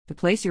To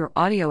place your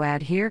audio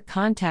ad here,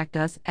 contact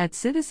us at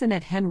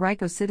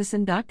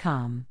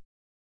citizen@henricocitizen.com.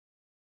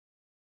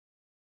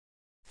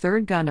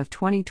 Third gun of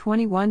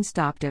 2021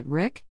 stopped at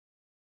RIC.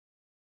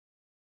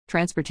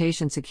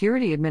 Transportation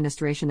Security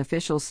Administration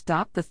officials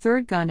stopped the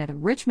third gun at a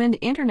Richmond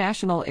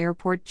International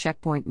Airport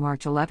checkpoint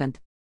March 11.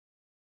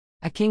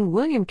 A King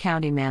William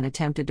County man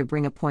attempted to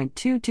bring a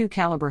 .22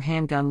 caliber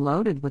handgun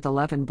loaded with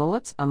 11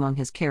 bullets among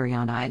his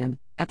carry-on item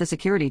at the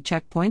security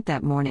checkpoint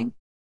that morning.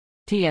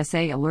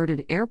 TSA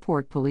alerted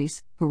airport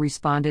police, who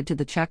responded to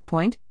the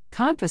checkpoint,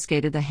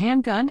 confiscated the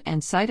handgun,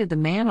 and cited the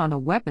man on a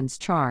weapons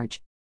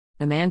charge.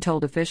 The man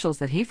told officials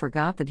that he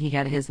forgot that he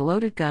had his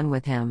loaded gun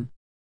with him.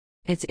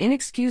 "It's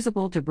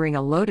inexcusable to bring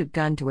a loaded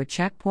gun to a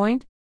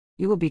checkpoint.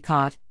 You will be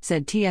caught,"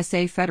 said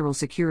TSA Federal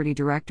Security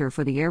Director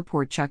for the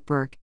airport Chuck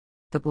Burke.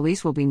 "The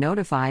police will be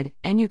notified,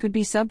 and you could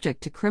be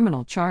subject to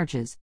criminal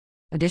charges.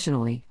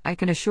 Additionally, I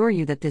can assure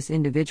you that this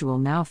individual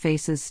now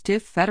faces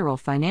stiff federal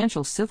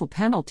financial civil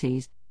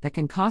penalties that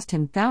can cost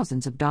him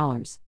thousands of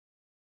dollars."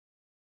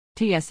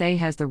 TSA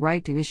has the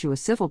right to issue a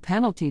civil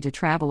penalty to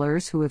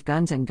travelers who have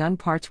guns and gun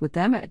parts with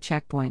them at a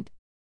checkpoint.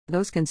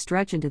 Those can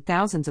stretch into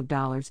thousands of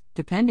dollars,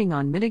 depending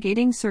on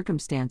mitigating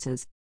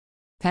circumstances.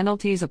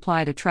 Penalties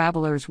apply to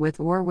travelers with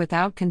or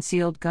without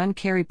concealed gun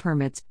carry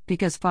permits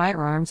because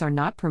firearms are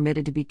not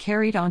permitted to be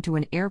carried onto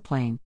an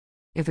airplane.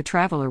 If a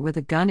traveler with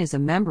a gun is a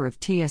member of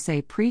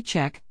TSA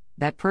PreCheck,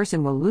 that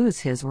person will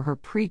lose his or her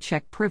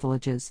PreCheck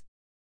privileges.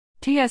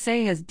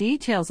 TSA has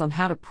details on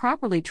how to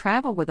properly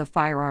travel with a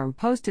firearm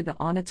posted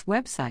on its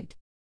website.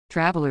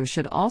 Travelers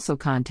should also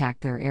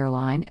contact their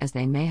airline as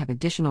they may have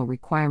additional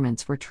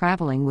requirements for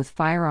traveling with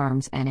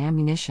firearms and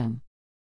ammunition.